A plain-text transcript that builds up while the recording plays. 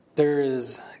There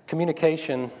is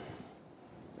communication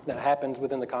that happens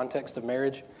within the context of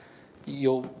marriage.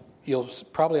 You'll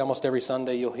probably almost every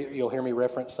Sunday you'll hear me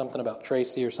reference something about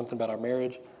Tracy or something about our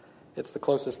marriage. It's the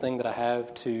closest thing that I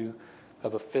have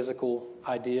of a physical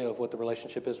idea of what the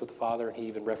relationship is with the Father, and he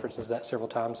even references that several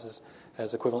times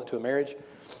as equivalent to a marriage.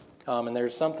 And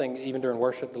there's something, even during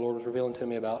worship, the Lord was revealing to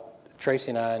me about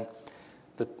Tracy and I, and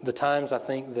the times I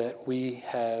think that we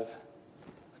have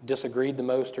disagreed the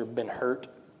most or been hurt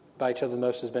by each other the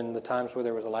most has been the times where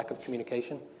there was a lack of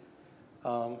communication.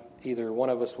 Either one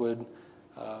of us would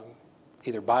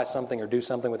either buy something or do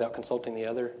something without consulting the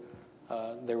other.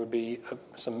 There would be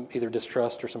some either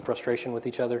distrust or some frustration with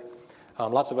each other.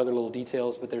 Lots of other little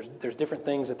details, but there's different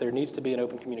things that there needs to be an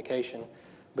open communication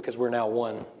because we're now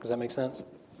one. Does that make sense?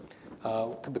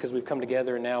 Because we've come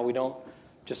together and now we don't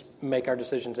just make our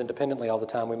decisions independently all the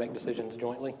time. We make decisions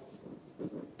jointly.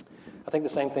 I think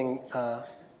the same thing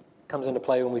comes into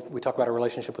play when we talk about our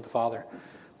relationship with the Father.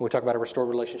 When we talk about a restored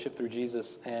relationship through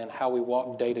Jesus and how we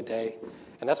walk day to day.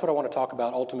 And that's what I want to talk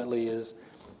about ultimately is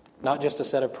not just a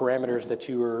set of parameters that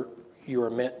you are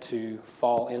meant to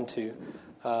fall into.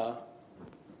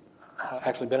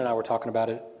 Actually, Ben and I were talking about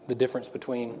it. The difference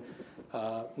between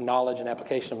knowledge and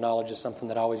application of knowledge is something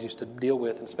that I always used to deal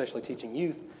with, and especially teaching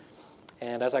youth.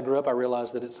 And as I grew up, I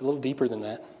realized that it's a little deeper than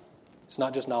that. It's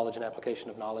not just knowledge and application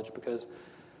of knowledge, because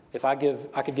if I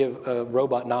could give a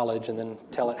robot knowledge and then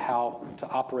tell it how to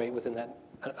operate within that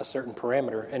a certain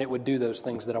parameter, and it would do those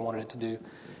things that I wanted it to do.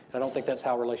 And I don't think that's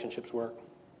how relationships work. I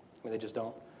mean, they just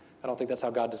don't. I don't think that's how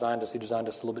God designed us. He designed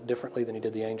us a little bit differently than he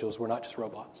did the angels. We're not just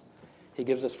robots. He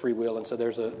gives us free will, and so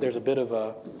there's a bit of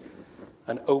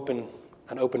an open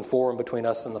forum between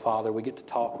us and the Father. We get to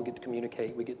talk, we get to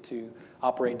communicate, we get to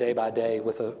operate day by day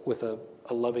with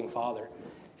a loving Father.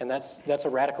 And that's a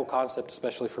radical concept,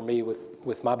 especially for me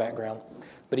with my background.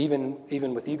 But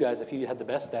even with you guys, if you had the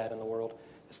best dad in the world,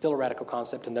 it's still a radical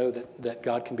concept to know that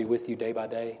God can be with you day by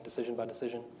day, decision by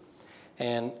decision.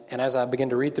 And as I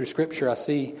begin to read through Scripture, I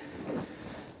see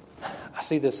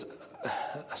this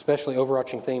especially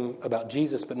overarching theme about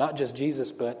Jesus, but not just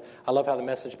Jesus, but I love how the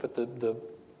Message put the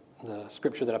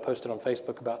scripture that I posted on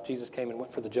Facebook about Jesus came and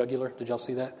went for the jugular. Did y'all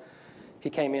see that?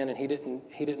 He came in and he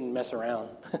didn't mess around.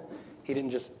 He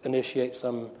didn't just initiate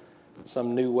some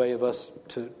new way of us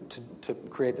to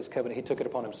create this covenant. He took it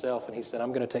upon himself and he said, I'm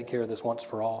going to take care of this once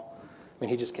for all. I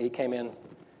mean, he came in,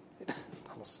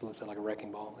 almost sound like a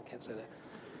wrecking ball. I can't say that.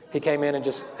 He came in and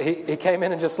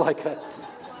just like,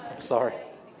 I'm sorry.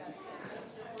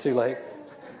 Too late.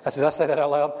 Did I say that out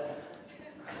loud?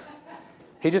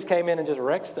 He just came in and just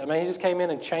wrecked. I mean, he just came in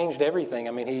and changed everything.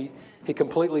 I mean, he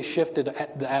completely shifted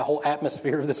the whole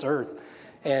atmosphere of this earth.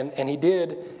 And he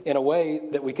did in a way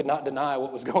that we could not deny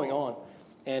what was going on.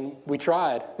 And we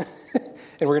tried.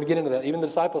 And we're going to get into that. Even the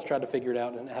disciples tried to figure it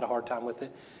out and had a hard time with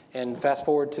it. And fast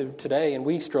forward to today, and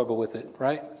we struggle with it,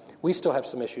 right? We still have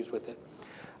some issues with it.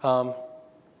 So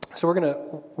we're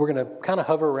gonna kind of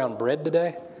hover around bread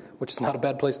today, which is not a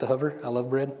bad place to hover. I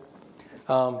love bread.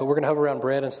 But we're going to hover around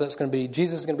bread, and so that's going to be,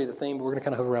 Jesus is going to be the theme, but we're going to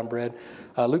kind of hover around bread.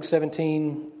 Luke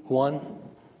 17:1.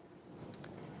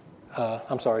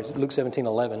 Luke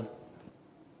 17:11.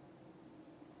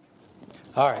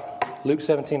 All right, Luke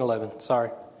 17:11. Sorry.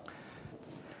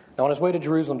 Now on his way to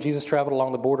Jerusalem, Jesus traveled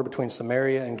along the border between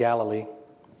Samaria and Galilee.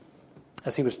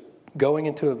 As he was going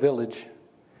into a village,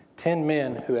 10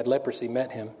 men who had leprosy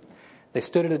met him. They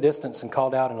stood at a distance and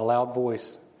called out in a loud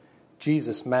voice,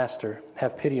 Jesus, Master,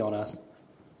 have pity on us.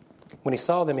 When he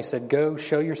saw them, he said, Go,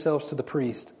 show yourselves to the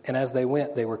priest. And as they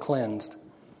went, they were cleansed.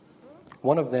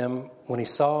 One of them, when he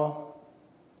saw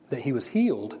that he was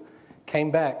healed,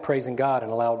 came back praising God in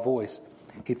a loud voice.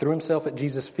 He threw himself at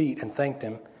Jesus' feet and thanked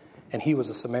him, and he was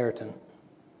a Samaritan.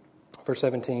 Verse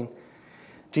 17,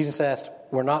 Jesus asked,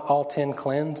 Were not all 10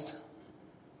 cleansed?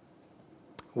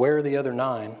 Where are the other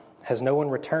 9? Has no one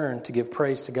returned to give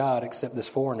praise to God except this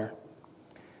foreigner?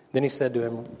 Then he said to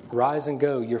him, Rise and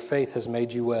go, your faith has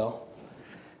made you well.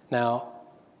 Now,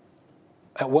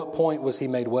 at what point was he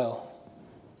made well?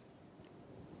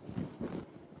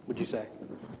 Would you say?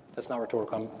 That's not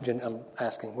rhetorical. I'm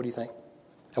asking. What do you think?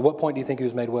 At what point do you think he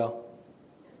was made well?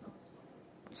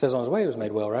 It says on his way he was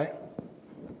made well, right?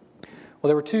 Well,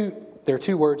 there are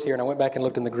two words here, and I went back and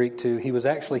looked in the Greek too. He was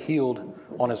actually healed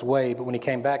on his way, but when he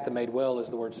came back, the made well is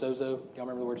the word sozo. Y'all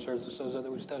remember the word sozo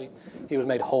that we've studied? He was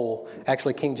made whole.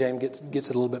 Actually, King James gets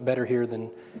it a little bit better here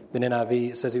than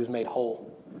NIV. It says he was made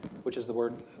whole, which is the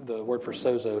word for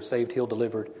sozo, saved, healed,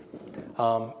 delivered.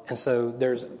 And so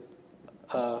there's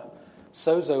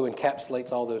sozo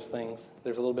encapsulates all those things.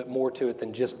 There's a little bit more to it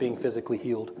than just being physically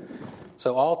healed.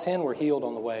 So all 10 were healed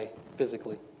on the way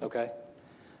physically, okay?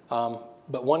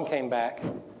 But one came back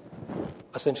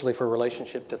essentially for a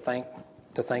relationship to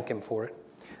thank him for it.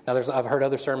 Now, I've heard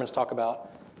other sermons talk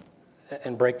about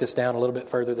and break this down a little bit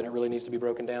further than it really needs to be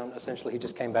broken down. Essentially, he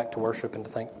just came back to worship and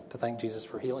to thank Jesus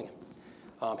for healing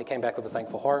him. He came back with a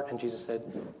thankful heart, and Jesus said,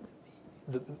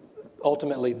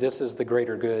 ultimately, this is the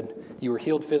greater good. You were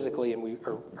healed physically, and we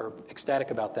are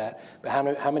ecstatic about that. But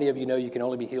how many of you know you can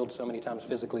only be healed so many times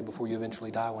physically before you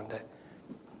eventually die one day?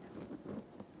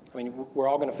 I mean, we're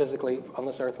all going to physically, on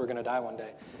this earth, we're going to die one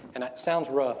day. And it sounds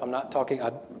rough. I'm not talking,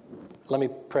 let me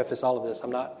preface all of this.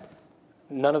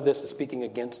 None of this is speaking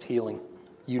against healing.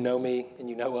 You know me and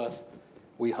you know us.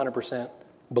 We 100%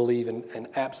 believe in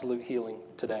absolute healing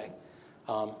today.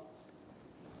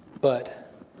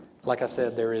 But like I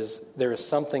said, there is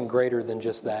something greater than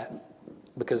just that,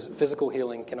 because physical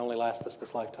healing can only last us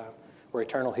this lifetime, where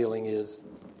eternal healing is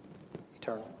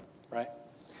eternal, right?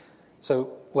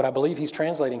 So what I believe he's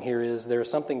translating here is there is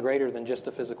something greater than just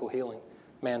a physical healing.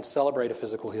 Man, celebrate a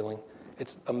physical healing.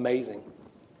 It's amazing.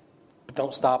 But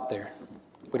don't stop there.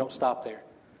 We don't stop there.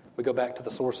 We go back to the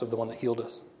source of the one that healed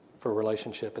us for a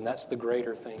relationship, and that's the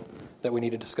greater thing that we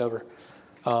need to discover.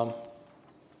 The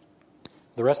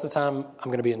rest of the time, I'm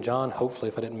going to be in John, hopefully,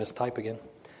 if I didn't mistype again.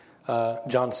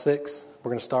 John 6, we're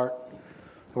going to start.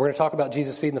 We're going to talk about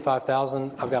Jesus feeding the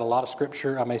 5,000. I've got a lot of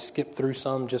scripture. I may skip through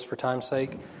some just for time's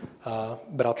sake,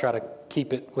 but I'll try to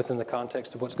keep it within the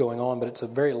context of what's going on. But it's a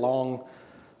very long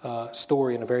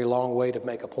story and a very long way to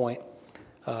make a point.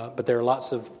 But there are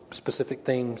lots of specific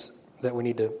themes that we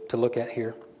need to look at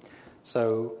here.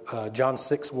 So John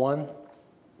 6:1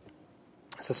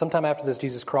 says, sometime after this,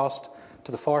 Jesus crossed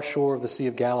to the far shore of the Sea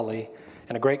of Galilee,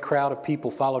 and a great crowd of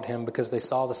people followed him because they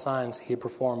saw the signs he had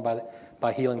performed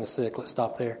by healing the sick. Let's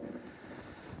stop there.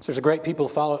 So there's a great people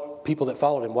that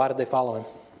followed him. Why did they follow him?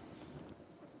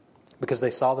 Because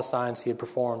they saw the signs he had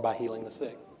performed by healing the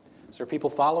sick. So there are people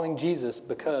following Jesus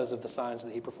because of the signs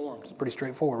that he performed. It's pretty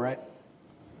straightforward, right?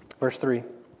 Verse 3.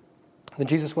 Then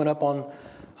Jesus went up on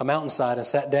a mountainside and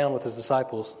sat down with his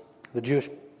disciples. The Jewish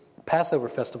Passover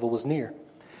festival was near.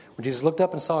 When Jesus looked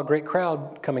up and saw a great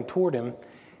crowd coming toward him,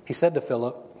 he said to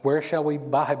Philip, "Where shall we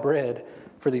buy bread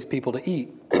for these people to eat?"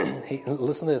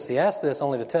 Listen to this. He asked this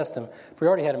only to test him, for he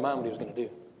already had in mind what he was going to do.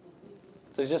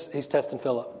 So he's testing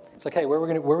Philip. It's like, hey, where are we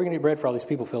going to get bread for all these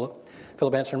people, Philip?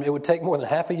 Philip answered him, it would take more than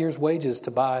half a year's wages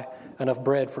to buy enough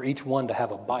bread for each one to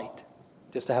have a bite.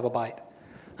 Just to have a bite.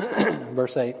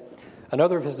 Verse 8.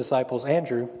 Another of his disciples,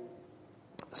 Andrew,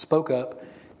 spoke up,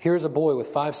 "Here is a boy with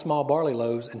 5 small barley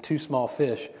loaves and 2 small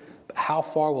fish. But how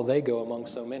far will they go among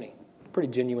so many?" Pretty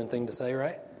genuine thing to say,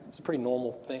 right? It's a pretty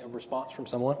normal thing, a response from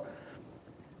someone.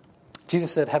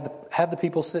 Jesus said, have the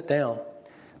people sit down.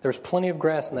 There was plenty of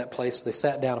grass in that place, so they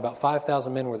sat down. About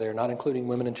 5,000 men were there, not including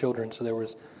women and children. So there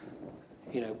was,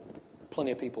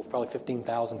 plenty of people, probably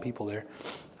 15,000 people there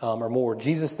or more.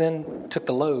 Jesus then took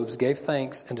the loaves, gave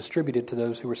thanks, and distributed to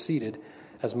those who were seated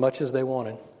as much as they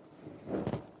wanted.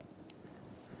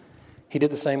 He did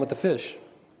the same with the fish.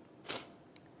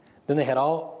 Then they had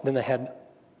all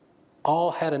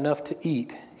had enough to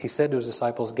eat. He said to his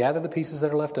disciples, "Gather the pieces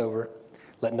that are left over.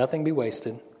 Let nothing be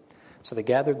wasted." So they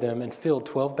gathered them and filled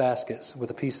 12 baskets with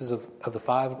the pieces of the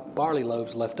 5 barley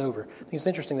loaves left over. I think it's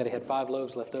interesting that he had 5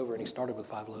 loaves left over and he started with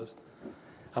 5 loaves.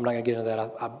 I'm not going to get into that.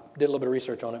 I did a little bit of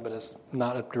research on it, but it's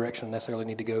not a direction I necessarily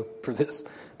need to go for this.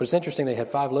 But it's interesting that he had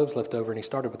 5 loaves left over and he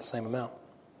started with the same amount.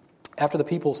 After the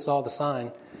people saw the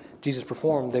sign Jesus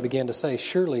performed, they began to say,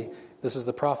 "Surely this is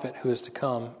the prophet who is to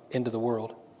come into the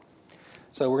world."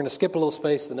 So we're going to skip a little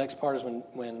space. The next part is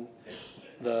when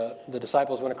the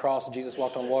disciples went across and Jesus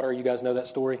walked on water. You guys know that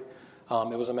story.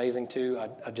 It was amazing too.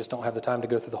 I just don't have the time to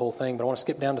go through the whole thing, but I want to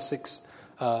skip down to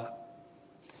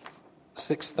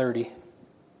 6:30.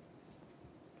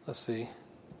 Let's see,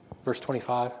 verse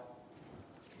 25.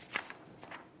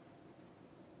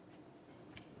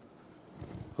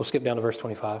 We'll skip down to verse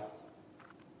 25.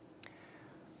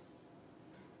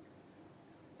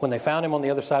 When they found him on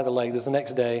the other side of the lake, this is the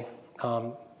next day.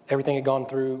 Everything had gone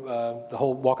through the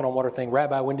whole walking on water thing.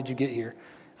 "Rabbi, when did you get here?"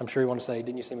 I'm sure you want to say,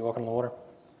 "Didn't you see me walking on the water?"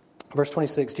 Verse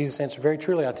 26, Jesus answered, "Very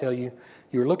truly I tell you,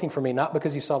 you were looking for me not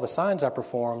because you saw the signs I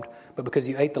performed, but because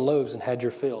you ate the loaves and had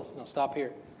your fill." Now stop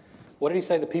here. What did he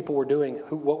say the people were doing?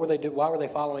 What were they doing? Why were they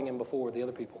following him before the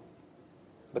other people?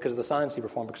 Because of the signs he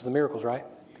performed, because of the miracles, right?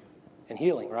 And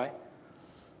healing, right?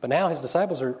 But now his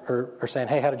disciples are saying,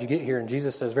 "Hey, how did you get here?" And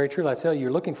Jesus says, "Very truly I tell you,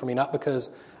 you're looking for me not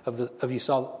because you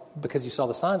saw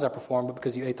the signs I performed, but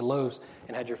because you ate the loaves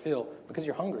and had your fill, because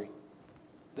you're hungry."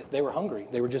 They were hungry.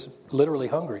 They were just literally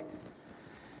hungry.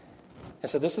 And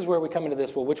so this is where we come into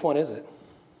this. Well, which one is it?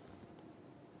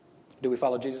 Do we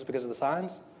follow Jesus because of the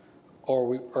signs,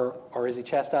 Or is he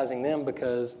chastising them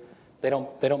because they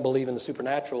don't believe in the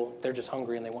supernatural? They're just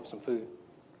hungry and they want some food.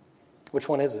 Which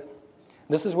one is it?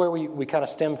 This is where we kind of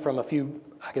stem from I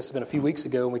guess it's been a few weeks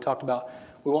ago, and we talked about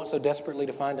we want so desperately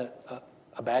to find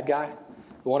a bad guy.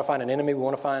 We want to find an enemy. We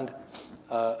want to find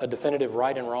a definitive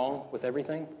right and wrong with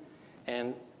everything.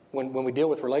 And when we deal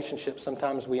with relationships,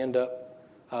 sometimes we end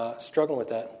up struggling with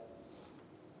that.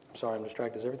 I'm sorry, I'm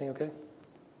distracted. Is everything okay?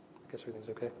 I guess everything's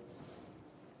okay.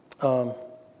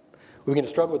 We begin to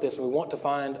struggle with this, and we want to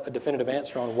find a definitive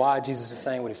answer on why Jesus is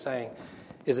saying what he's saying.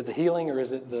 Is it the healing, or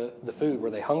is it the food?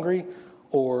 Were they hungry,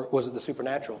 or was it the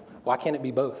supernatural? Why can't it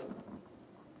be both?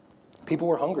 People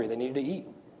were hungry. They needed to eat,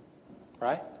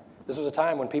 right? This was a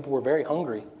time when people were very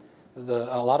hungry. A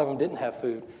lot of them didn't have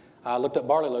food. I looked up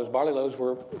barley loaves. Barley loaves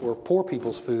were poor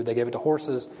people's food. They gave it to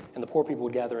horses, and the poor people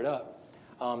would gather it up.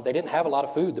 They didn't have a lot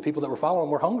of food. The people that were following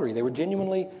were hungry. They were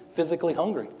genuinely, physically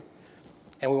hungry.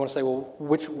 And we want to say, well,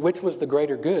 which was the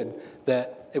greater good?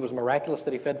 That it was miraculous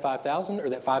that he fed 5,000, or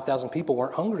that 5,000 people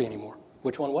weren't hungry anymore?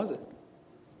 Which one was it?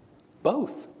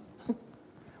 Both.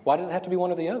 Why does it have to be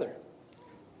one or the other?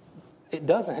 It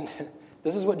doesn't.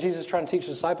 This is what Jesus is trying to teach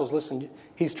the disciples. Listen,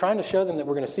 he's trying to show them that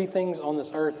we're going to see things on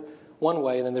this earth one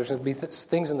way, and then there's going to be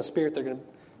things in the spirit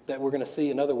that we're going to see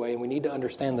another way, and we need to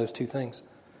understand those two things.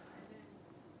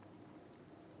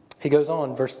 He goes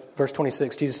on, verse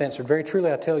 26, Jesus answered, "Very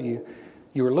truly I tell you,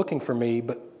 you were looking for me,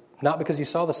 but not because you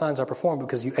saw the signs I performed,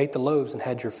 because you ate the loaves and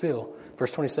had your fill."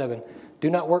 Verse 27, "Do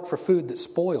not work for food that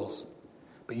spoils,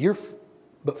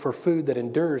 but for food that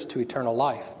endures to eternal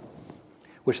life,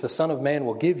 which the Son of Man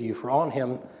will give you, for on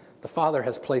him the Father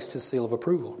has placed his seal of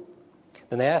approval."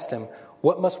 Then they asked him,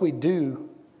 "What must we do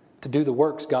to do the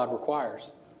works God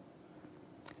requires?"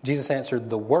 Jesus answered,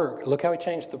 "The work." Look how he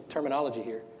changed the terminology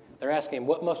here. They're asking,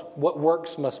 what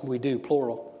works must we do,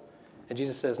 plural? And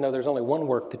Jesus says, no, there's only one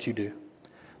work that you do.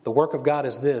 The work of God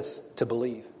is this, to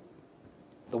believe.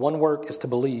 The one work is to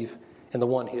believe in the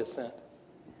one he has sent.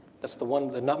 That's the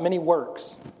one, not many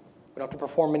works. We don't have to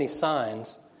perform many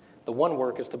signs. The one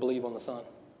work is to believe on the Son.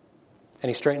 And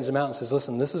he straightens him out and says,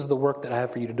 listen, this is the work that I have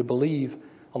for you to believe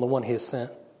on the one he has sent.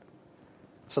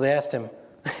 So they asked him,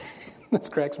 this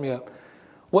cracks me up,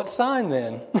 "What sign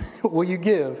then will you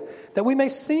give that we may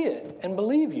see it and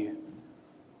believe you?"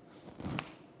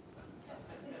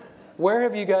 Where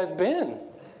have you guys been?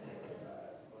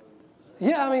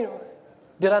 Yeah, I mean,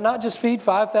 did I not just feed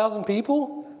 5,000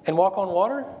 people and walk on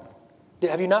water?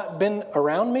 Have you not been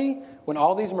around me when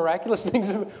all these miraculous things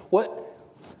have...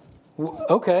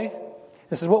 Okay.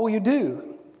 This is what will you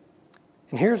do?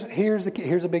 And here's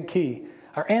a big key.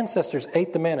 Our ancestors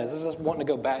ate the manna. This is wanting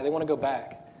to go back. They want to go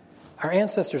back. Our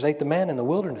ancestors ate the manna in the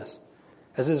wilderness.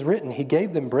 As is written, he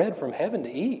gave them bread from heaven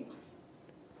to eat.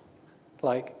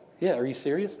 Like, yeah, are you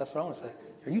serious? That's what I want to say.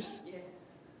 Are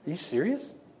you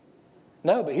serious?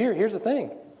 No, but here's the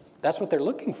thing. That's what they're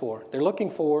looking for. They're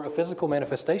looking for a physical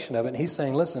manifestation of it. And he's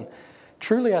saying, listen,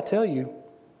 truly I tell you,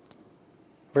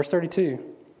 verse 32,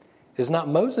 it is not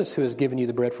Moses who has given you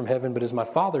the bread from heaven, but it is my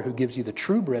Father who gives you the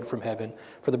true bread from heaven.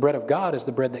 For the bread of God is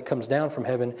the bread that comes down from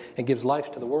heaven and gives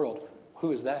life to the world.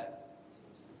 Who is that?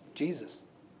 Jesus.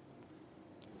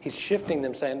 He's shifting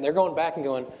them, saying, they're going back and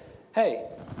going, hey,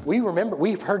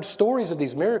 we've heard stories of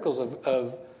these miracles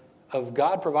of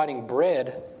God providing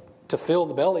bread to fill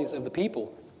the bellies of the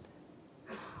people.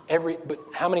 But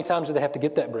how many times did they have to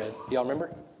get that bread? Do y'all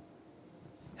remember?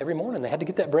 Every morning. They had to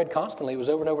get that bread constantly. It was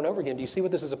over and over and over again. Do you see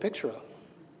what this is a picture of?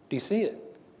 Do you see it?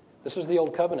 This was the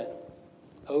old covenant.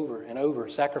 Over and over.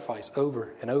 Sacrifice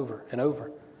over and over and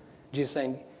over. Jesus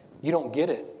saying, you don't get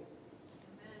it.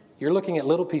 You're looking at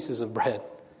little pieces of bread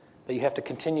that you have to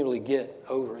continually get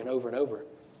over and over and over.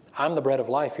 I'm the bread of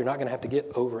life. You're not going to have to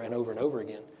get over and over and over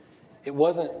again. It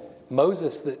wasn't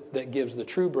Moses that gives the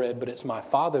true bread, but it's my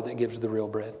Father that gives the real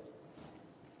bread.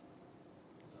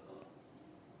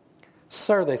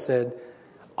 Sir, they said,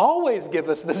 always give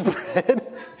us this bread.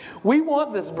 We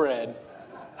want this bread.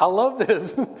 I love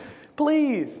this.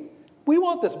 Please, we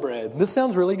want this bread. This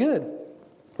sounds really good,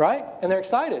 right? And they're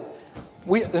excited.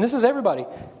 And this is everybody.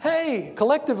 Hey,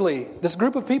 collectively, this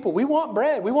group of people, we want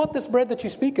bread. We want this bread that you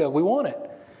speak of. We want it.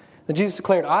 Then Jesus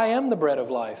declared, I am the bread of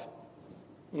life.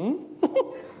 I'm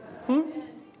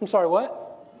sorry, what?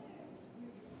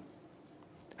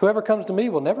 Whoever comes to me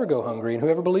will never go hungry, and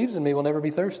whoever believes in me will never be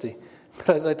thirsty.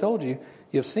 But as I told you,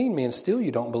 you have seen me, and still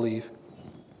you don't believe.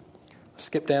 Let's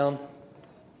skip down.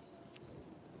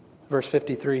 Verse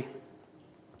 53. It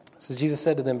says, Jesus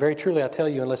said to them, very truly I tell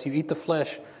you, unless you eat the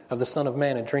flesh of the Son of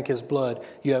Man and drink his blood,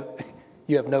 you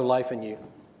have no life in you.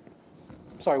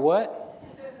 Sorry, what?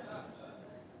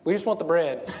 We just want the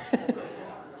bread.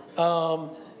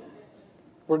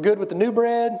 We're good with the new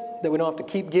bread that we don't have to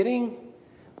keep getting.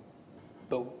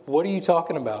 But what are you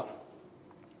talking about?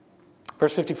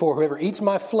 Verse 54, whoever eats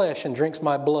my flesh and drinks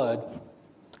my blood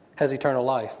has eternal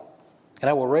life. And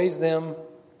I will raise them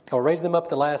up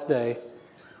the last day.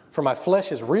 For my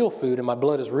flesh is real food and my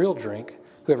blood is real drink.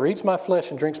 Whoever eats my flesh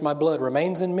and drinks my blood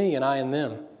remains in me and I in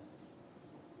them.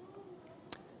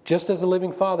 Just as the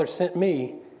living Father sent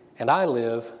me and I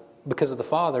live because of the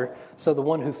Father, so the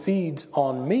one who feeds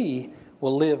on me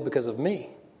will live because of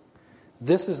me.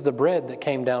 This is the bread that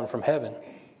came down from heaven.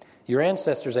 Your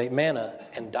ancestors ate manna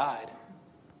and died.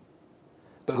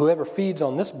 But whoever feeds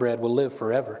on this bread will live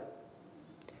forever.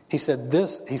 He said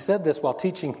this while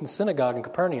teaching in the synagogue in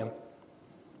Capernaum.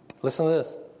 Listen to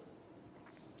this.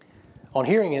 On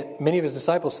hearing it, many of his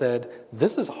disciples said,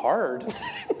 "This is hard.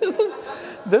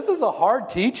 This is a hard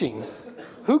teaching.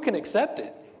 Who can accept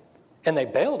it?" And they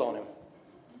bailed on him.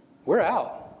 We're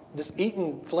out. Just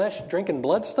eating flesh, drinking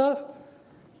blood stuff?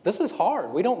 This is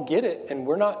hard. We don't get it, and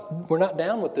we're not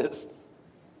down with this.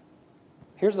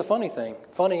 Here's the funny thing.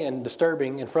 Funny and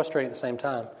disturbing and frustrating at the same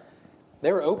time.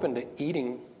 They were open to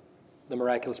eating the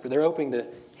miraculous bread. They're open to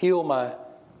heal my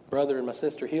brother and my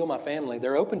sister, heal my family.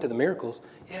 They're open to the miracles.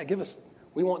 Yeah,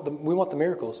 we want the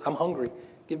miracles. I'm hungry.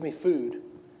 Give me food.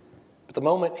 But the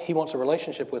moment he wants a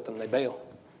relationship with them, they bail.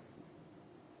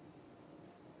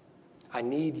 I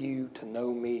need you to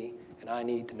know me, and I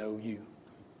need to know you.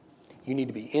 You need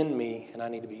to be in me, and I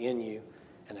need to be in you,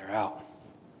 and they're out.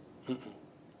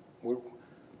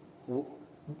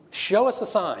 Show us a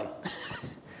sign.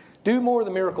 Do more of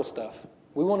the miracle stuff.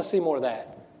 We want to see more of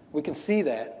that. We can see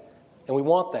that, and we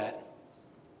want that.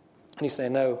 And he's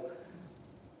saying, no,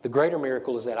 the greater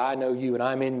miracle is that I know you, and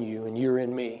I'm in you, and you're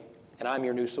in me, and I'm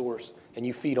your new source, and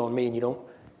you feed on me, and you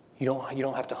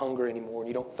don't have to hunger anymore, and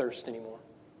you don't thirst anymore.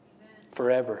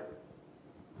 Forever.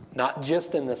 Not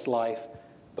just in this life,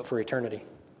 but for eternity.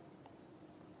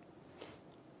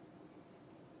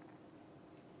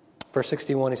 Verse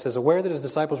 61, he says, aware that his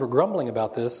disciples were grumbling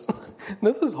about this.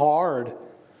 This is hard.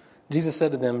 Jesus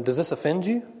said to them, does this offend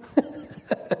you?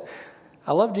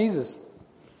 I love Jesus.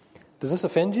 Does this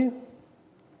offend you?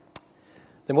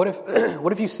 Then what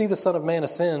if you see the Son of Man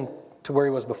ascend to where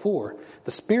he was before?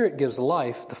 The Spirit gives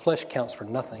life, the flesh counts for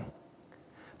nothing.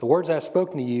 The words I have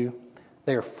spoken to you,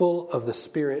 they are full of the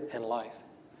Spirit and life.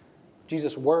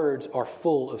 Jesus' words are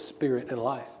full of Spirit and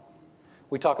life.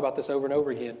 We talk about this over and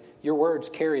over again. Your words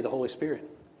carry the Holy Spirit.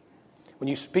 When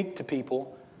you speak to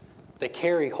people, they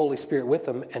carry Holy Spirit with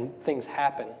them and things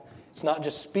happen. It's not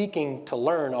just speaking to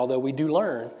learn, although we do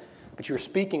learn, but you're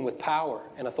speaking with power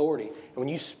and authority. And when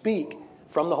you speak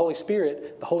from the Holy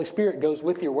Spirit goes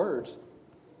with your words.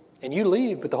 And you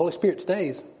leave, but the Holy Spirit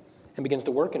stays and begins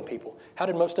to work in people. How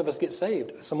did most of us get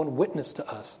saved? Someone witnessed to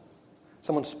us.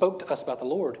 Someone spoke to us about the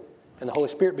Lord. And the Holy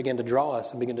Spirit began to draw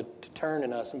us and began to turn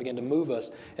in us and began to move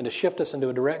us and to shift us into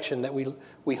a direction that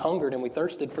we hungered and we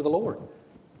thirsted for the Lord.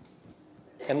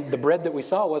 And the bread that we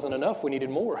saw wasn't enough. We needed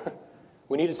more.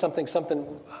 We needed something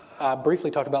I briefly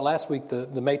talked about last week,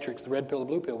 the matrix, the red pill, the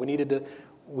blue pill. We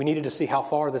needed to see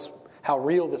how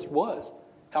real this was.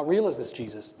 How real is this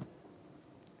Jesus?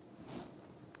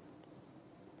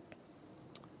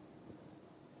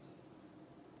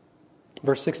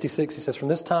 Verse 66, he says, from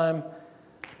this time,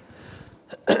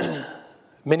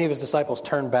 many of his disciples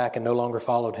turned back and no longer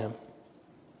followed him.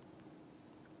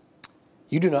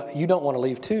 You don't want to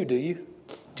leave too, do you?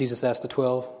 Jesus asked the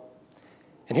 12.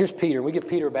 And here's Peter. We give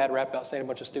Peter a bad rap about saying a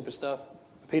bunch of stupid stuff.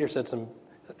 Peter said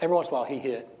every once in a while he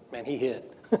hit. Man, he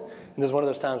hit. And this is one of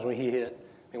those times when he hit.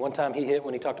 I mean, one time he hit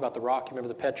when he talked about the rock. You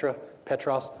remember the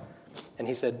Petros? And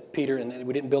he said, Peter, and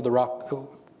we didn't build the rock.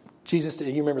 Jesus,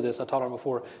 you remember this, I taught on it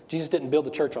before. Jesus didn't build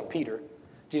the church on Peter.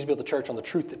 Jesus built the church on the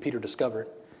truth that Peter discovered.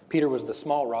 Peter was the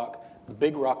small rock. The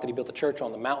big rock that he built the church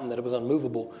on, the mountain that it was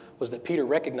unmovable, was that Peter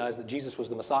recognized that Jesus was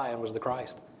the Messiah and was the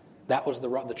Christ. That was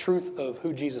the truth of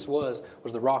who Jesus was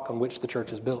the rock on which the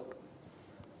church is built.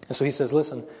 And so he says,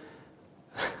 listen,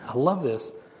 I love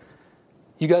this.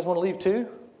 You guys want to leave too?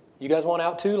 You guys want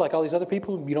out too, like all these other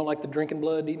people? You don't like the drinking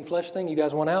blood, eating flesh thing? You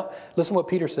guys want out? Listen to what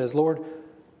Peter says. Lord,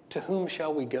 to whom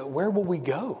shall we go? Where will we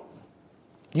go?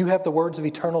 You have the words of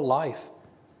eternal life.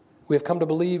 We have come to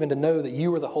believe and to know that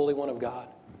you are the Holy One of God.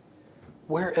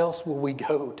 Where else will we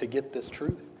go to get this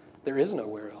truth? There is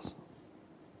nowhere else.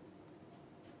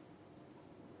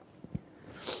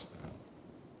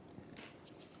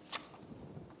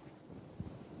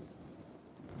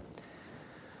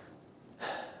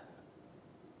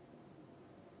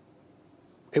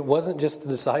 It wasn't just the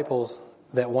disciples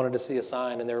that wanted to see a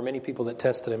sign, and there were many people that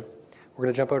tested him. We're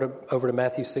going to jump over to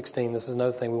Matthew 16. This is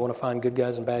another thing. We want to find good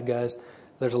guys and bad guys.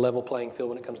 There's a level playing field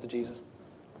when it comes to Jesus.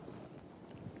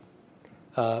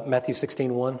 Matthew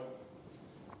 16:1. It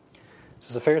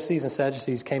says, the Pharisees and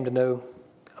Sadducees came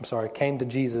to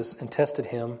Jesus and tested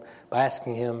him by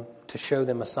asking him to show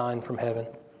them a sign from heaven.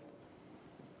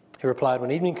 He replied,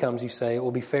 when evening comes, you say, it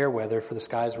will be fair weather, for the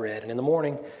sky is red. And in the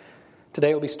morning,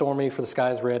 today it will be stormy, for the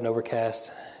sky is red and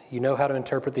overcast. You know how to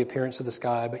interpret the appearance of the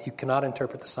sky, but you cannot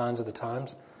interpret the signs of the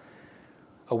times.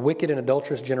 A wicked and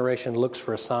adulterous generation looks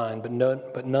for a sign, but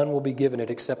none will be given it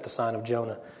except the sign of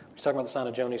Jonah. He's talking about the sign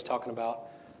of Jonah. He's talking about,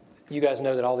 you guys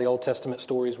know that all the Old Testament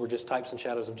stories were just types and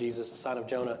shadows of Jesus. The sign of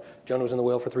Jonah. Jonah was in the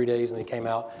whale for 3 days and then he came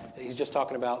out. He's just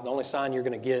talking about the only sign you're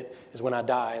going to get is when I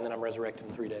die and then I'm resurrected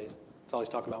in 3 days. That's all he's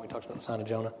talking about when he talks about the sign of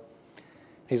Jonah.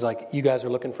 He's like, you guys are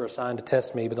looking for a sign to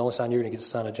test me, but the only sign you're going to get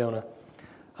is the sign of Jonah.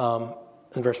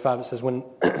 In verse 5 it says, when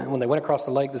they went across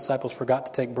the lake, the disciples forgot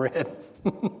to take bread.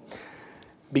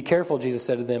 Be careful, Jesus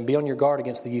said to them. Be on your guard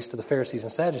against the yeast of the Pharisees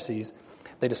and Sadducees.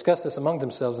 They discussed this among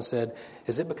themselves and said,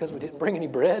 is it because we didn't bring any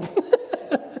bread?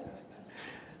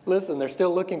 Listen, they're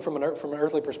still looking from an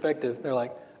earthly perspective. They're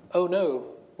like, oh no,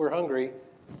 we're hungry.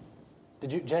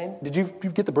 Jane, did you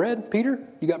get the bread? Peter,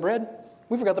 you got bread?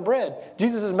 We forgot the bread.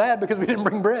 Jesus is mad because we didn't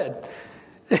bring bread.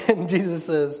 And Jesus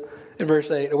says in verse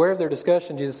 8, aware of their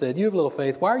discussion, Jesus said, you have little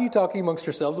faith. Why are you talking amongst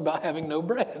yourselves about having no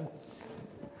bread?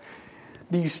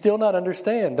 Do you still not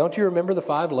understand? Don't you remember the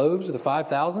 5 loaves of the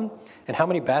 5,000? And how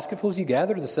many basketfuls you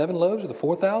gathered, or the 7 loaves of the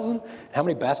 4,000? How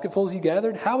many basketfuls you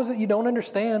gathered? How is it you don't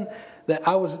understand that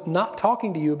I was not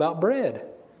talking to you about bread?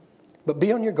 But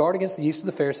be on your guard against the yeast of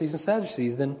the Pharisees and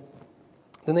Sadducees. Then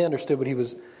they understood that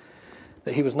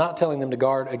he was not telling them to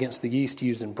guard against the yeast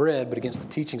used in bread, but against the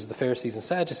teachings of the Pharisees and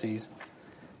Sadducees.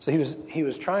 So he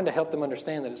was trying to help them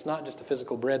understand that it's not just the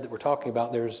physical bread that we're talking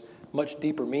about. There's much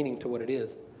deeper meaning to what it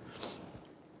is.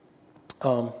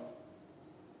 I'm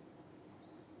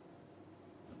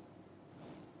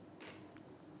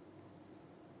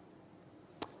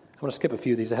going to skip a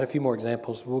few of these. I had a few more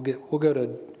examples. We'll go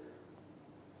to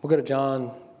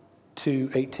John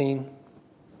 2:18. It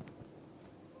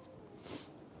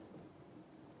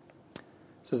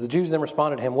says, the Jews then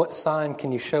responded to him, what sign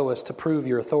can you show us to prove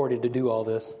your authority to do all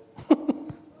this?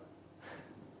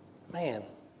 Man.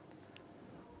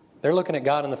 They're looking at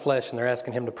God in the flesh and they're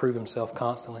asking him to prove himself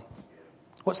constantly.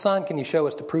 What sign can you show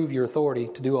us to prove your authority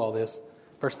to do all this?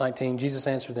 Verse 19, Jesus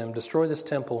answered them, destroy this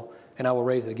temple and I will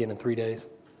raise it again in 3 days.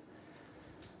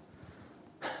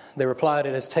 They replied,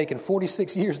 it has taken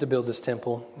 46 years to build this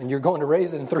temple and you're going to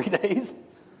raise it in 3 days?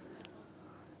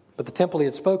 But the temple he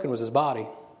had spoken was his body.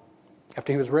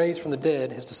 After he was raised from the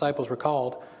dead, his disciples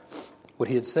recalled what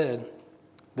he had said.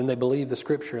 Then they believed the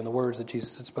scripture and the words that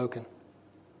Jesus had spoken.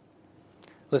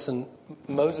 Listen,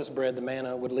 Moses' bread, the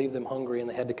manna, would leave them hungry and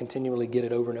they had to continually get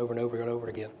it over and over and over and over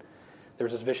again. There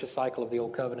was this vicious cycle of the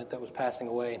old covenant that was passing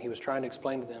away, and he was trying to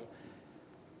explain to them,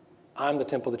 I'm the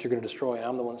temple that you're going to destroy, and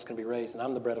I'm the one that's going to be raised, and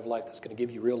I'm the bread of life that's going to give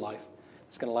you real life.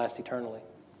 It's going to last eternally.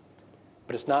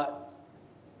 But it's not,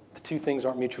 the two things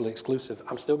aren't mutually exclusive.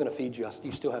 I'm still going to feed you.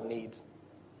 You still have needs.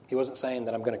 He wasn't saying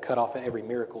that I'm going to cut off every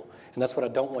miracle, and that's what I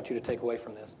don't want you to take away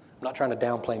from this. I'm not trying to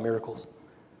downplay miracles.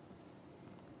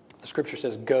 The scripture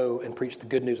says, go and preach the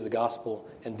good news of the gospel,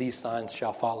 and these signs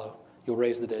shall follow. You'll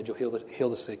raise the dead, you'll heal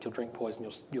the sick, you'll drink poison,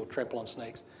 you'll trample on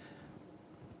snakes.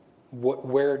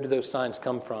 Where do those signs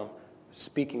come from?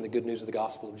 Speaking the good news of the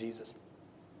gospel of Jesus.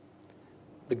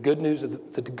 The good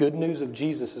news of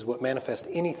Jesus is what manifests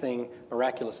anything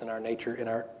miraculous in our nature,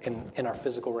 in our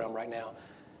physical realm right now.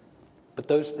 But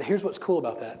here's what's cool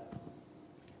about that.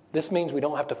 This means we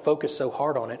don't have to focus so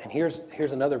hard on it. And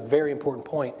here's another very important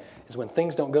point, is when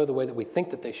things don't go the way that we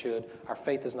think that they should, our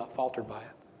faith is not faltered by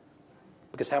it.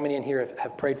 Because how many in here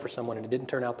have prayed for someone and it didn't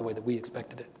turn out the way that we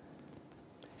expected it?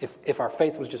 If our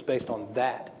faith was just based on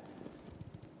that,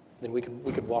 then we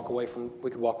could walk away from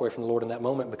the Lord in that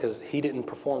moment, because he didn't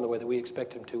perform the way that we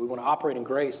expected him to. We want to operate in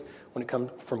grace when it comes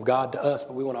from God to us,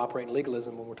 but we want to operate in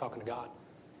legalism when we're talking to God.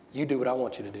 You do what I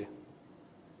want you to do.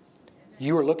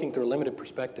 You are looking through a limited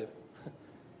perspective.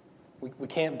 We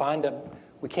can't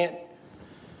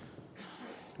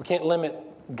limit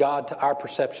God to our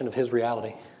perception of his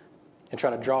reality and try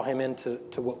to draw him into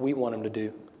what we want him to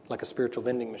do, like a spiritual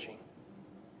vending machine.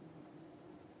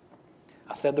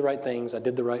 I said the right things. I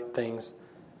did the right things.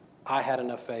 I had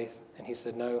enough faith. And he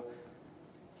said, no,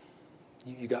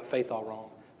 you got faith all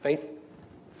wrong. Faith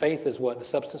is what? The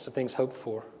substance of things hoped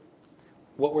for.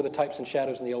 What were the types and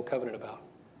shadows in the old covenant about?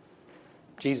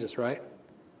 Jesus, right?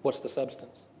 What's the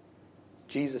substance?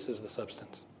 Jesus is the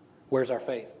substance. Where's our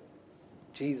faith?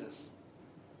 Jesus.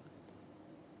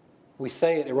 We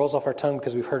say it rolls off our tongue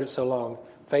because we've heard it so long.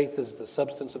 Faith is the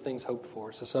substance of things hoped for.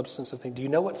 It's the substance of things. Do you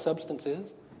know what substance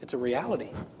is? It's a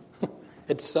reality.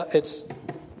 It's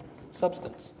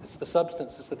substance. It's the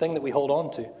substance. It's the thing that we hold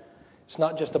on to. It's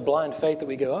not just a blind faith that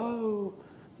we go, oh,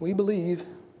 we believe.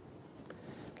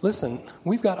 Listen,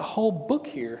 we've got a whole book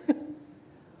here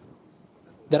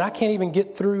that I can't even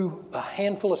get through a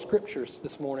handful of scriptures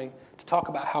this morning to talk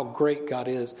about how great God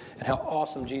is and how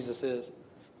awesome Jesus is.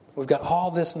 We've got all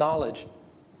this knowledge.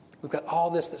 We've got all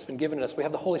this that's been given to us. We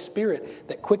have the Holy Spirit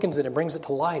that quickens it and brings it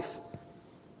to life.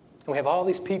 And we have all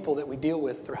these people that we deal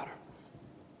with throughout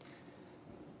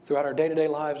our day-to-day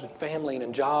lives and family and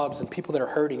in jobs and people that are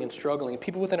hurting and struggling and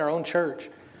people within our own church.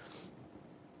 And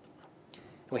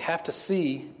we have to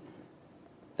see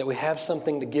that we have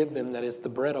something to give them that is the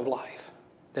bread of life,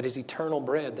 that is eternal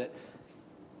bread,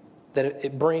 that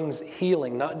it brings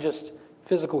healing, not just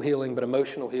physical healing, but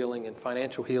emotional healing and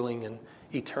financial healing and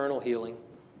eternal healing.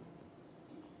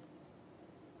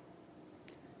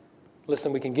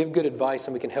 Listen, we can give good advice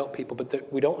and we can help people,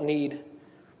 but we don't need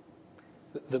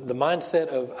the mindset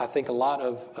of, I think, a lot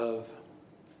of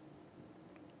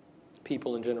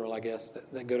people in general, I guess,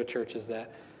 that go to church is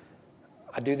that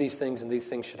I do these things and these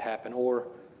things should happen. Or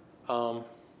I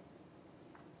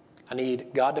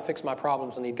need God to fix my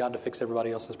problems. I need God to fix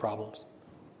everybody else's problems.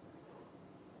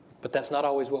 But that's not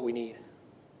always what we need.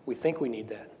 We think we need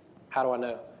that. How do I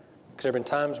know? Because there have been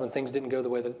times when things didn't go the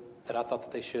way that I thought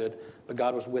that they should, but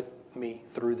God was with me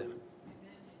through them.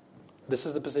 This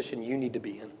is the position you need to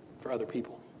be in for other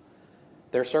people.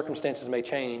 Their circumstances may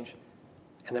change,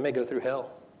 and they may go through hell.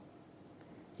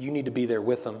 You need to be there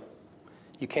with them.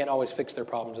 You can't always fix their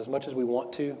problems. As much as we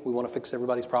want to fix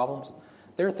everybody's problems.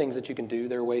 There are things that you can do.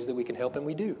 There are ways that we can help, and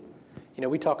we do. You know,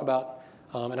 we talk about,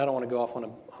 and I don't want to go off on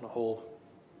a whole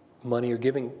money or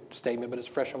giving statement, but it's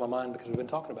fresh on my mind because we've been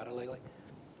talking about it lately.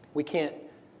 We can't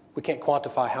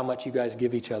quantify how much you guys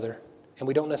give each other, and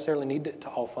we don't necessarily need it to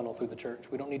all funnel through the church.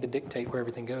 We don't need to dictate where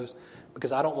everything goes,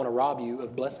 because I don't want to rob you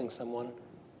of blessing someone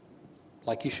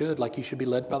like you should be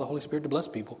led by the Holy Spirit to bless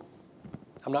people.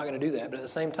 I'm not going to do that, but at the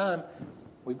same time,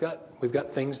 we've got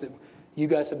things that you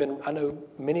guys have been, I know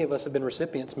many of us have been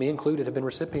recipients, me included, have been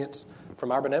recipients from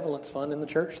our benevolence fund in the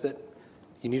church that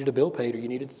you needed a bill paid or you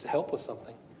needed help with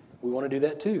something. We want to do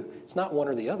that too. It's not one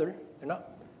or the other. They're not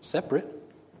separate.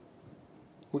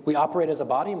 We operate as a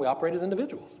body and we operate as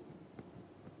individuals.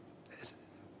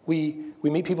 We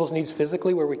meet people's needs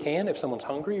physically where we can. If someone's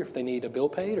hungry or if they need a bill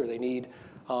paid or they need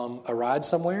a ride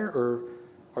somewhere or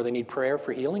they need prayer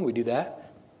for healing, we do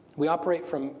that. We operate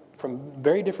from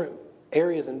very different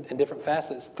areas and different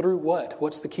facets through what?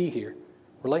 What's the key here?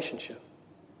 Relationship.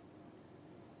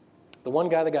 The one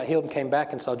guy that got healed and came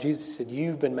back and saw Jesus, he said,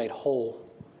 "You've been made whole.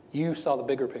 You saw the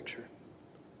bigger picture."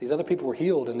 These other people were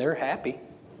healed and they're happy.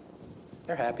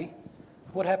 They're happy.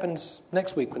 What happens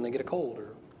next week when they get a cold or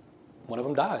one of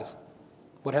them dies?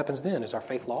 What happens then? Is our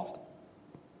faith lost?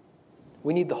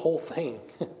 We need the whole thing.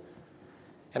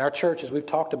 And our church, as we've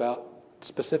talked about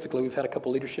specifically, we've had a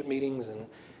couple leadership meetings and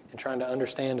trying to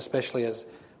understand, especially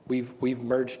as we've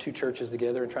merged two churches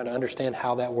together and trying to understand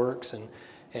how that works and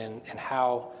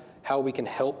how we can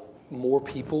help more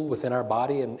people within our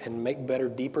body and make better,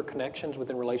 deeper connections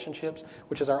within relationships,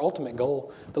 which is our ultimate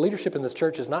goal. The leadership in this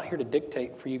church is not here to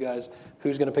dictate for you guys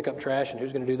who's going to pick up trash and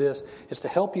who's going to do this. It's to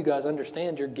help you guys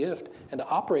understand your gift and to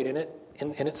operate in it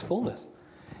in its fullness.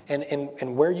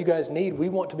 And where you guys need, we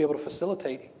want to be able to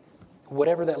facilitate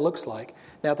whatever that looks like.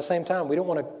 Now, at the same time, we don't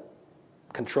want to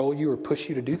control you or push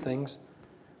you to do things.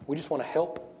 We just want to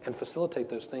help and facilitate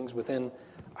those things within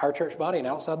our church body and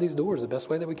outside these doors the best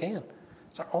way that we can.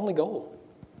 It's our only goal.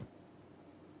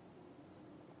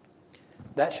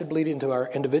 That should bleed into our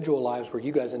individual lives where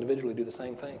you guys individually do the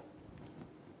same thing.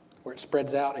 Where it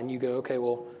spreads out and you go, okay,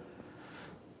 well,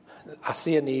 I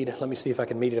see a need. Let me see if I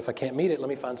can meet it. If I can't meet it, let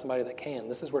me find somebody that can.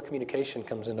 This is where communication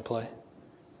comes into play.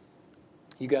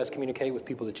 You guys communicate with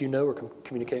people that you know or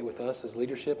communicate with us as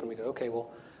leadership, and we go, okay,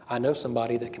 well, I know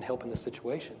somebody that can help in this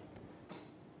situation.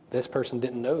 This person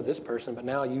didn't know this person, but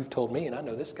now you've told me, and I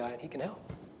know this guy, and he can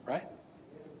help, right?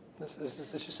 It's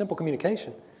just simple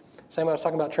communication. Same way I was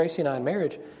talking about Tracy and I in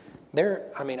marriage.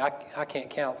 I can't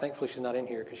count. Thankfully, she's not in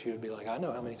here because she would be like, I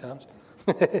know how many times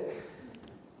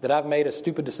that I've made a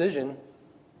stupid decision,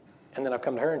 and then I've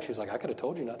come to her, and she's like, I could have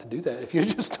told you not to do that if you'd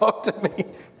just talked to me.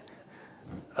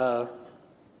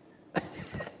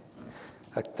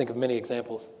 I think of many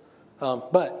examples,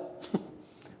 but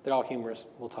they're all humorous.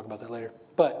 We'll talk about that later.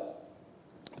 But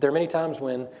there are many times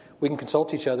when we can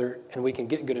consult each other and we can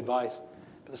get good advice.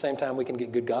 But at the same time, we can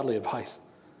get good godly advice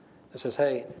that says,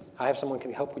 hey, I have someone who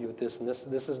can help you with this, and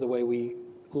this is the way we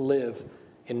live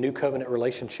in new covenant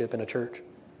relationship in a church.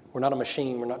 We're not a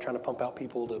machine. We're not trying to pump out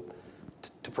people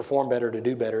to perform better, to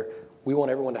do better. We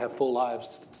want everyone to have full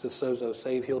lives, to sozo,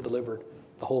 save, heal, delivered,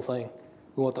 the whole thing.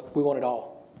 We want it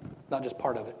all, not just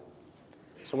part of it.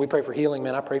 So when we pray for healing,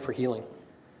 man, I pray for healing.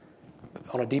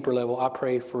 On a deeper level, I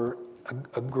pray for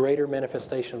a greater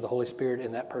manifestation of the Holy Spirit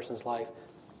in that person's life,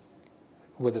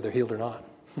 whether they're healed or not.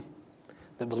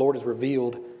 That the Lord has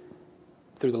revealed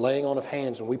through the laying on of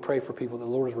hands, and we pray for people, the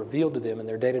Lord has revealed to them in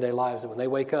their day-to-day lives that when they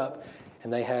wake up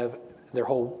and they have their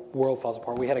whole world falls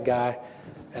apart. We had a guy,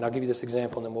 and I'll give you this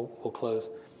example and then we'll close.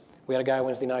 We had a guy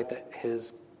Wednesday night that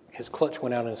his clutch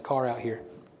went out in his car out here.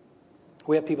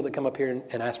 We have people that come up here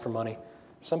and ask for money.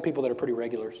 Some people that are pretty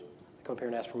regulars come up here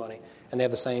and ask for money, and they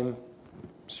have the same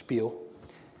spiel.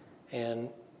 And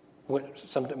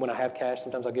when I have cash,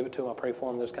 sometimes I'll give it to them, I'll pray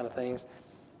for them, those kind of things.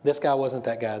 This guy wasn't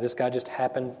that guy. This guy just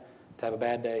happened to have a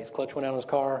bad day. His clutch went out in his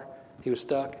car. He was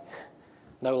stuck.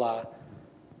 No lie.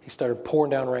 He started pouring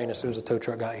down rain as soon as the tow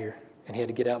truck got here. And he had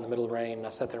to get out in the middle of the rain. And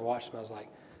I sat there and watched him. I was like,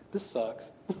 this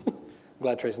sucks. I'm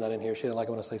glad Tracy's not in here. She didn't like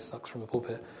it when I say sucks from the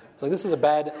pulpit. I was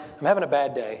like, I'm having a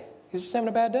bad day. He was just having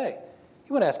a bad day.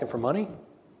 He wasn't asking for money.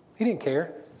 He didn't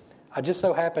care. I just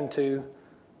so happened to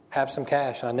have some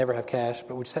cash. And I never have cash,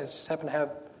 but we just happened to have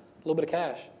a little bit of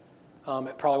cash.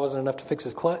 It probably wasn't enough to fix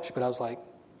his clutch, but I was like,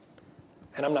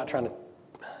 and I'm not trying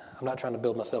to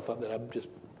build myself up that I'm just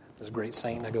this great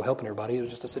saint and I go helping everybody. It was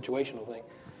just a situational thing.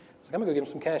 I was like, I'm going to go give him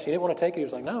some cash. He didn't want to take it. He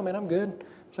was like, no, man, I'm good.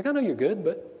 I was like, I know you're good,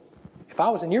 but if I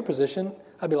was in your position,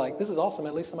 I'd be like, this is awesome.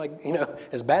 At least somebody,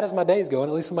 as bad as my day's going,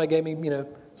 at least somebody gave me,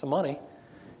 some money.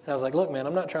 And I was like, look, man,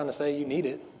 I'm not trying to say you need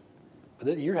it,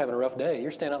 but you're having a rough day.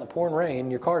 You're standing out in the pouring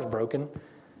rain. Your car's broken.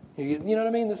 You know what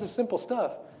I mean? This is simple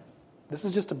stuff. This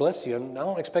is just to bless you. I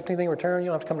don't expect anything in return. You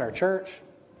don't have to come to our church.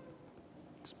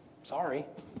 Sorry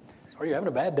you're having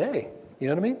a bad day. You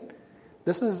know what I mean?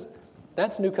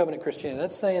 That's New Covenant Christianity.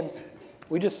 That's saying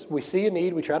we see a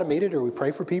need, we try to meet it, or we pray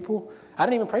for people. I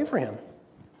didn't even pray for him.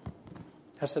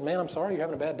 I said, man, I'm sorry you're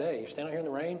having a bad day. You're standing out here in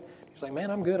the rain. He's like, man,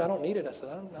 I'm good. I don't need it. I said,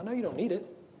 I know you don't need it.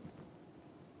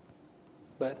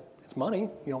 But it's money.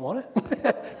 You don't want it?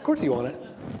 Of course you want it.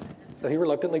 So he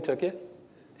reluctantly took it.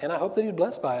 And I hope that he's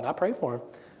blessed by it. And I pray for him.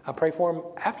 I pray for him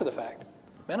after the fact.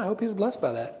 Man, I hope he was blessed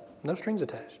by that. No strings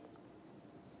attached.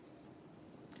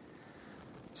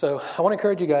 So I want to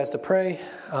encourage you guys to pray.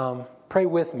 Pray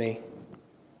with me.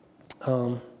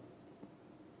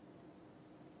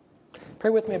 Pray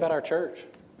with me about our church.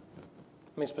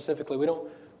 I mean, specifically, we don't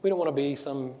want to be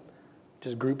some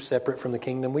just group separate from the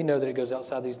kingdom. We know that it goes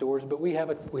outside these doors, but we have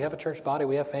a church body.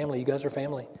 We have family. You guys are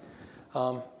family.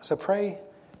 So pray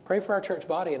for our church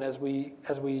body, and as we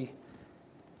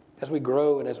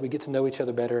grow and as we get to know each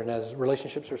other better, and as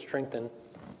relationships are strengthened,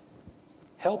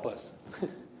 help us.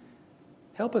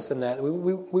 Help us in that.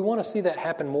 We want to see that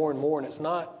happen more and more, and it's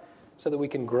not so that we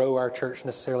can grow our church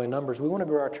necessarily in numbers. We want to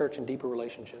grow our church in deeper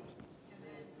relationships.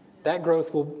 That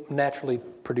growth will naturally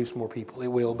produce more people. It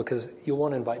will, because you'll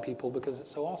want to invite people because it's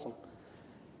so awesome.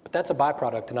 But that's a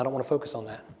byproduct, and I don't want to focus on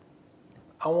that.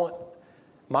 I want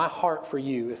my heart for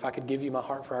you, if I could give you my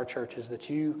heart for our church, is that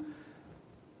you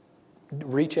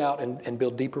reach out and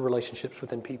build deeper relationships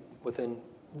within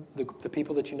the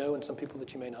people that you know and some people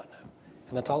that you may not know.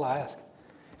 And that's all I ask.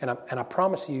 And I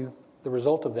promise you the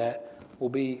result of that will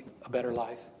be a better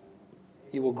life.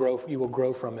 You will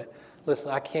grow from it.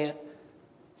 Listen, I can't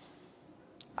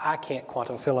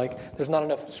quantify. I feel like there's not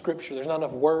enough scripture, there's not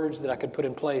enough words that I could put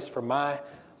in place for my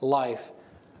life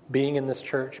being in this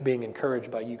church, being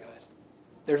encouraged by you guys.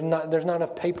 There's not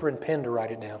enough paper and pen to write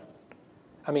it down.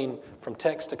 I mean, from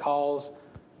text to calls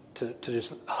to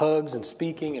just hugs and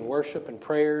speaking and worship and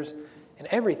prayers and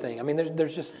everything. I mean,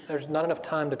 there's not enough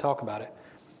time to talk about it.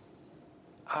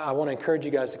 I want to encourage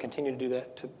you guys to continue to do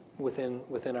that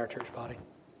within our church body.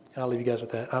 And I'll leave you guys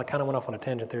with that. I kind of went off on a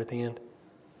tangent there at the end.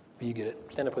 But you get it.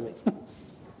 Stand up with me.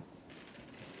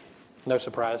 No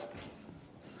surprise.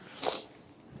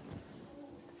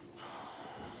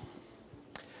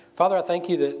 Father, I thank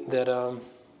you that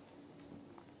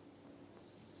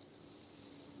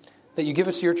you give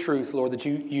us your truth, Lord, that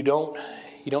you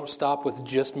don't stop with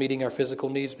just meeting our physical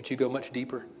needs, but you go much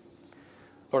deeper.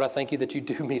 Lord, I thank you that you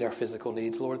do meet our physical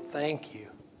needs. Lord, thank you.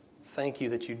 Thank you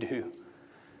that you do.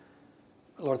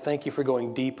 Lord, thank you for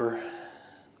going deeper,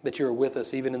 that you are with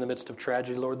us even in the midst of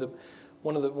tragedy. Lord,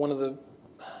 one of the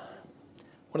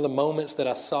moments that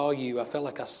I felt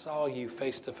like I saw you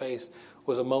face to face,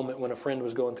 was a moment when a friend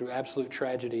was going through absolute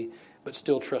tragedy, but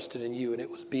still trusted in you. And it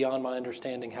was beyond my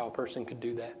understanding how a person could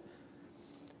do that.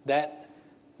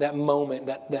 That moment,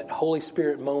 that Holy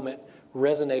Spirit moment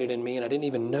resonated in me, and I didn't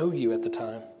even know you at the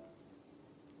time.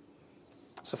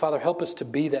 So, Father, help us to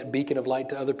be that beacon of light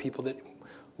to other people, that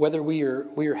whether we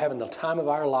are having the time of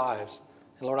our lives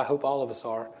and Lord, I hope all of us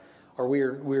are, or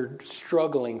we're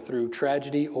struggling through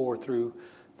tragedy or through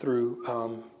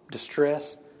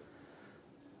distress,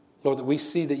 Lord, that we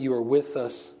see that you are with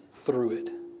us through it.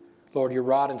 Lord, your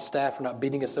rod and staff are not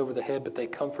beating us over the head, but they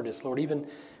comfort us. Lord, even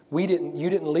you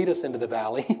didn't lead us into the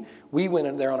valley. We went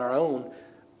in there on our own,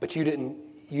 but you didn't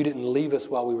leave us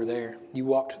while we were there. You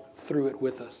walked through it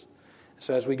with us.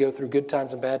 So as we go through good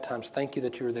times and bad times, thank you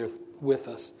that you are there with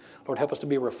us. Lord, help us to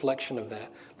be a reflection of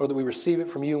that. Lord, that we receive it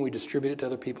from you and we distribute it to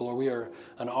other people. Lord, we are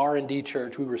an R&D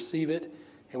church. We receive it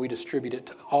and we distribute it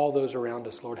to all those around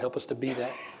us. Lord, help us to be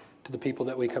that to the people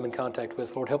that we come in contact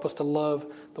with. Lord, help us to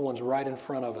love the ones right in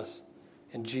front of us.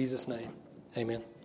 In Jesus' name, amen.